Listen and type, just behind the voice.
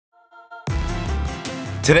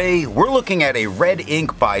Today, we're looking at a red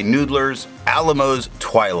ink by Noodler's Alamos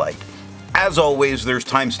Twilight. As always, there's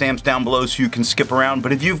timestamps down below so you can skip around,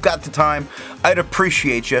 but if you've got the time, I'd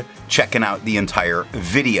appreciate you checking out the entire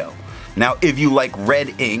video. Now, if you like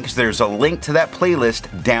red inks, there's a link to that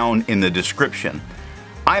playlist down in the description.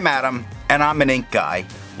 I'm Adam, and I'm an ink guy.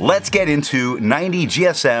 Let's get into 90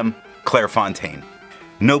 GSM Clairfontain.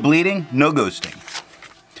 No bleeding, no ghosting.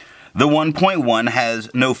 The 1.1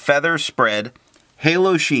 has no feather spread,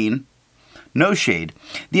 halo sheen, no shade.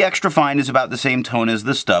 The extra fine is about the same tone as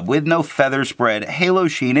the stub with no feather spread, halo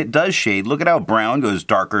sheen. It does shade. Look at how brown goes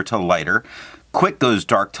darker to lighter. Quick goes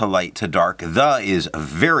dark to light to dark. The is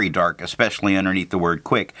very dark, especially underneath the word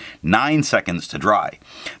quick. 9 seconds to dry.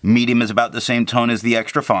 Medium is about the same tone as the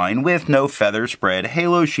extra fine with no feather spread,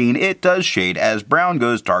 halo sheen. It does shade as brown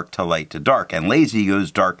goes dark to light to dark and lazy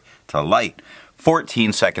goes dark to light.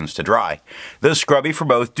 14 seconds to dry. The scrubby for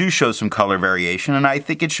both do show some color variation, and I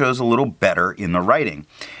think it shows a little better in the writing.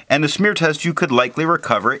 And the smear test, you could likely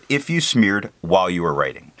recover it if you smeared while you were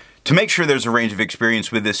writing. To make sure there's a range of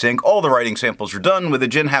experience with this ink, all the writing samples are done with a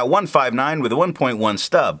Jinhao 159 with a 1.1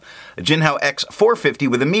 stub, a Jinhao X 450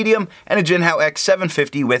 with a medium, and a Jinhao X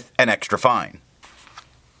 750 with an extra fine.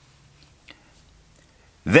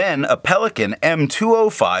 Then a Pelikan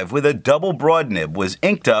M205 with a double broad nib was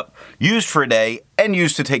inked up, used for a day, and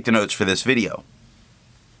used to take the notes for this video.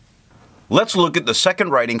 Let's look at the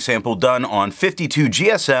second writing sample done on 52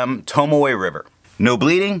 GSM Tomoe River. No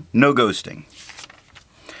bleeding, no ghosting.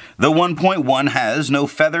 The 1.1 has no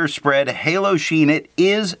feather spread, halo sheen. It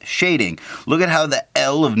is shading. Look at how the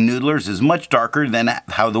L of Noodler's is much darker than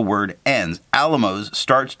how the word ends. Alamos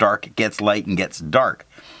starts dark, gets light, and gets dark.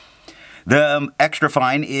 The extra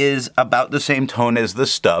fine is about the same tone as the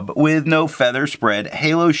stub with no feather spread,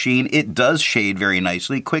 halo sheen. It does shade very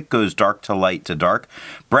nicely. Quick goes dark to light to dark.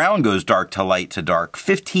 Brown goes dark to light to dark.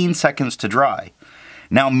 15 seconds to dry.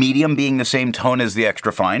 Now medium being the same tone as the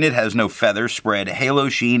extra fine, it has no feather spread, halo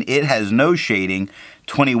sheen. It has no shading.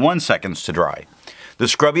 21 seconds to dry. The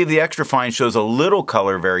scrubby of the extra fine shows a little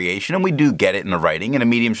color variation, and we do get it in the writing, and a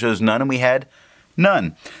medium shows none, and we had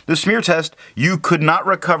none. The smear test, you could not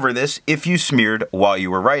recover this if you smeared while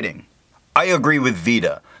you were writing. I agree with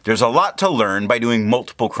Vita. There's a lot to learn by doing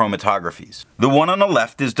multiple chromatographies. The one on the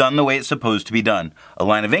left is done the way it's supposed to be done. A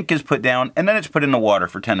line of ink is put down and then it's put in the water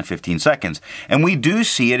for 10 to 15 seconds. And we do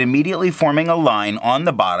see it immediately forming a line on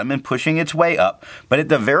the bottom and pushing its way up, but at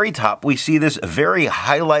the very top we see this very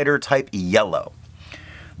highlighter type yellow.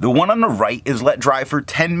 The one on the right is let dry for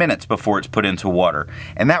 10 minutes before it's put into water.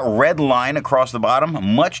 And that red line across the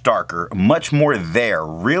bottom, much darker, much more there,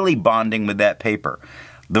 really bonding with that paper.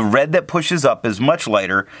 The red that pushes up is much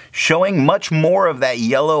lighter, showing much more of that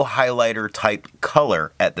yellow highlighter type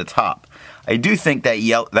color at the top. I do think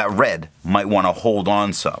that red might want to hold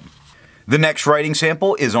on some. The next writing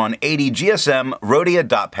sample is on 80 GSM Rhodia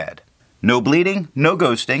dot pad. No bleeding, no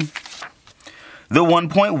ghosting. The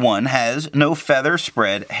 1.1 has no feather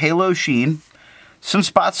spread, halo sheen, some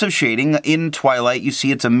spots of shading. In Twilight, you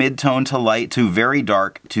see it's a mid-tone to light to very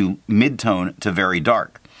dark to mid-tone to very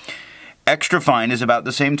dark. Extra fine is about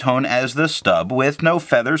the same tone as the stub with no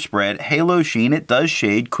feather spread, halo sheen. It does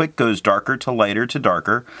shade. Quick goes darker to lighter to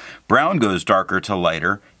darker. Brown goes darker to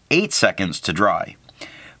lighter. 8 seconds to dry.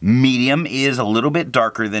 Medium is a little bit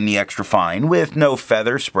darker than the extra fine with no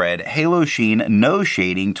feather spread, halo sheen, no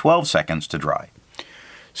shading. 12 seconds to dry.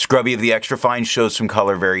 Scrubby of the extra fine shows some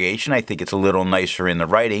color variation. I think it's a little nicer in the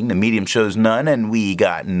writing. The medium shows none, and we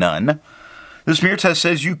got none. The smear test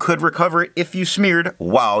says you could recover it if you smeared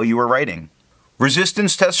while you were writing.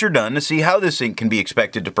 Resistance tests are done to see how this ink can be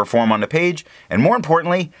expected to perform on the page, and more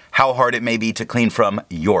importantly, how hard it may be to clean from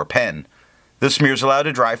your pen. The smear is allowed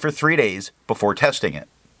to dry for 3 days before testing it.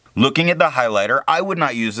 Looking at the highlighter, I would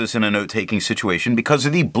not use this in a note-taking situation because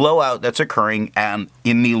of the blowout that's occurring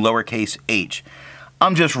in the lowercase h.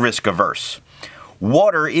 I'm just risk averse.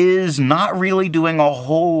 Water is not really doing a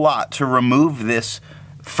whole lot to remove this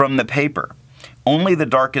from the paper. Only the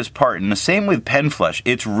darkest part, and the same with pen flesh.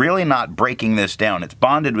 It's really not breaking this down. It's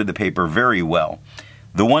bonded with the paper very well.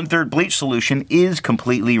 The 1/3 bleach solution is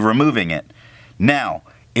completely removing it. Now,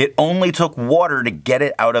 it only took water to get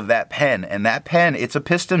it out of that pen, and that pen, it's a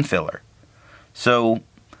piston filler. So,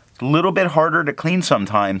 it's a little bit harder to clean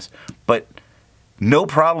sometimes, but no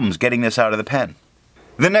problems getting this out of the pen.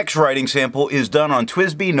 The next writing sample is done on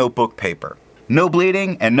TWSBI notebook paper. No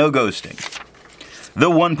bleeding and no ghosting.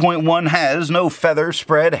 The 1.1 has no feather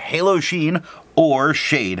spread, halo sheen, or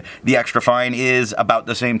shade. The extra fine is about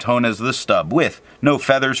the same tone as the stub with no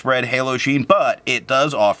feather spread, halo sheen, but it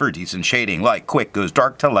does offer decent shading, like quick goes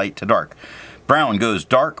dark to light to dark. Brown goes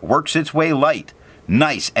dark, works its way light.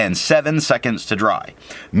 Nice, and 7 seconds to dry.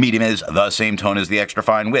 Medium is the same tone as the extra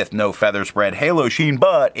fine with no feather spread halo sheen,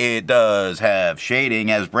 but it does have shading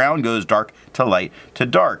as brown goes dark to light to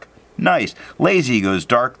dark. Nice. Lazy goes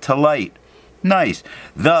dark to light. Nice.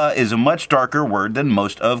 The is a much darker word than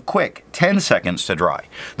most of quick. 10 seconds to dry.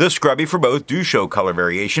 The scrubby for both do show color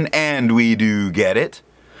variation, and we do get it.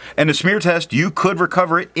 And a smear test, you could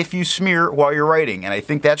recover it if you smear while you're writing, and I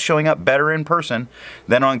think that's showing up better in person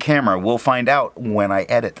than on camera. We'll find out when I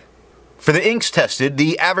edit. For the inks tested,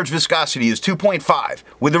 the average viscosity is 2.5,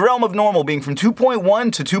 with the realm of normal being from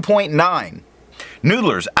 2.1 to 2.9.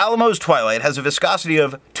 Noodler's Alamos Twilight has a viscosity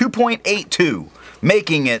of 2.82,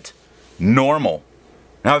 making it normal.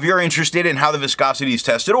 Now, if you're interested in how the viscosity is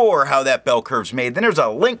tested or how that bell curve's made, then there's a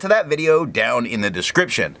link to that video down in the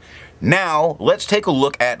description. Now, let's take a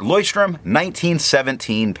look at Leuchtturm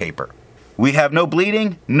 1917 paper. We have no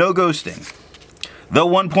bleeding, no ghosting. Though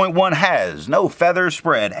 1.1 has no feather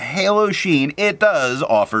spread, halo sheen, it does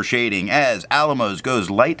offer shading as Alamos goes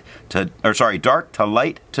dark to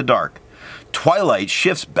light to dark. Twilight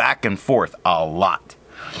shifts back and forth a lot.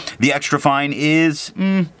 The extra fine is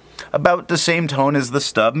about the same tone as the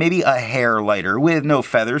stub, maybe a hair lighter with no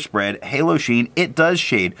feather spread, halo sheen, it does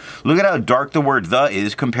shade. Look at how dark the word the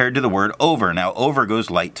is compared to the word over. Now over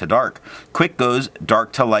goes light to dark. Quick goes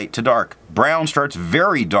dark to light to dark. Brown starts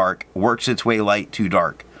very dark, works its way light to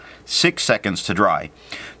dark. 6 seconds to dry.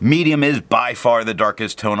 Medium is by far the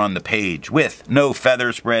darkest tone on the page with no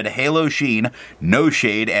feather spread, halo sheen, no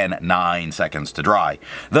shade, and 9 seconds to dry.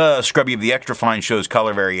 The scrubby of the extra fine shows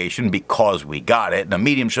color variation because we got it. The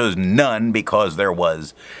medium shows none because there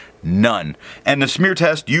was none. And the smear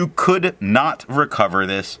test, you could not recover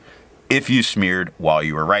this if you smeared while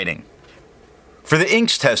you were writing. For the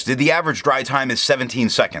inks tested, the average dry time is 17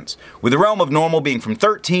 seconds, with the realm of normal being from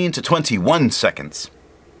 13 to 21 seconds.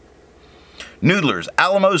 Noodler's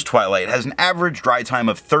Alamos Twilight has an average dry time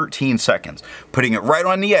of 13 seconds, putting it right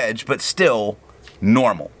on the edge, but still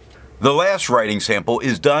normal. The last writing sample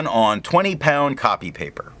is done on 20-pound copy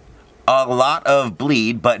paper. A lot of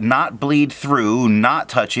bleed, but not bleed through, not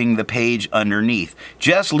touching the page underneath,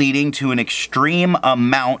 just leading to an extreme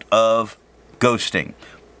amount of ghosting.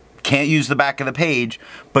 Can't use the back of the page,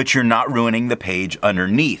 but you're not ruining the page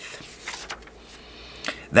underneath.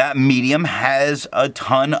 That medium has a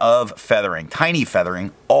ton of feathering, tiny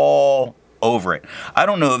feathering all over it. I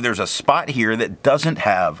don't know if there's a spot here that doesn't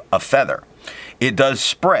have a feather. It does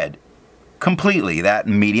spread completely. That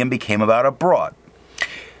medium became about a broad.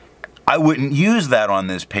 I wouldn't use that on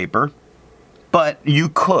this paper, but you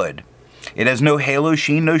could. It has no halo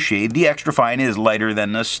sheen, no shade. The extra fine is lighter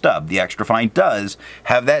than the stub. The extra fine does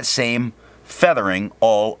have that same feathering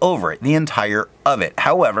all over it, the entire of it.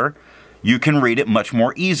 However, you can read it much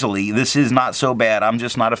more easily. This is not so bad. I'm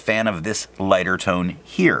just not a fan of this lighter tone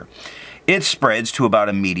here. It spreads to about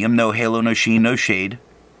a medium. No halo, no sheen, no shade.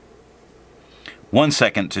 1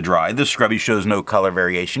 second to dry. The scrubby shows no color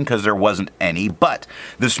variation because there wasn't any, but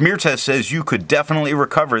the smear test says you could definitely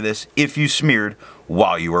recover this if you smeared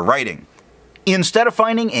while you were writing. Instead of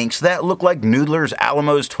finding inks that look like Noodler's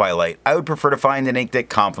Alamos Twilight, I would prefer to find an ink that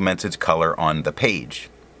complements its color on the page.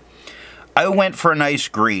 I went for a nice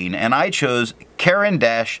green, and I chose Caran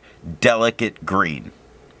Delicate Green.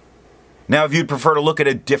 Now, if you'd prefer to look at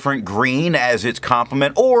a different green as its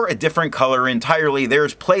complement, or a different color entirely,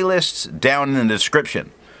 there's playlists down in the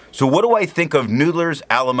description. So what do I think of Noodler's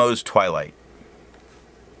Alamos Twilight?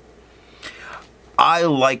 I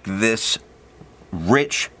like this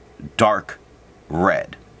rich, dark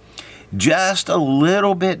red. Just a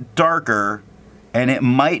little bit darker, and it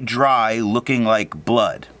might dry looking like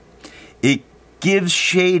blood. It gives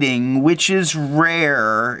shading, which is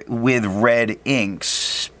rare with red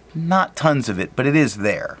inks. Not tons of it, but it is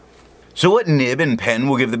there. So what nib and pen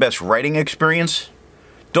will give the best writing experience?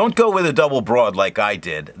 Don't go with a double broad like I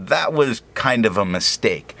did. That was kind of a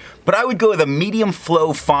mistake. But I would go with a medium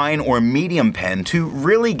flow fine or medium pen to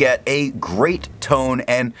really get a great tone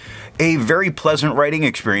and a very pleasant writing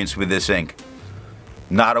experience with this ink.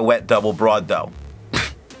 Not a wet double broad though.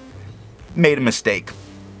 Made a mistake.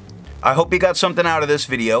 I hope you got something out of this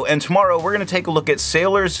video, and tomorrow we're going to take a look at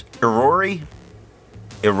Sailor's Irori,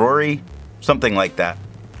 something like that.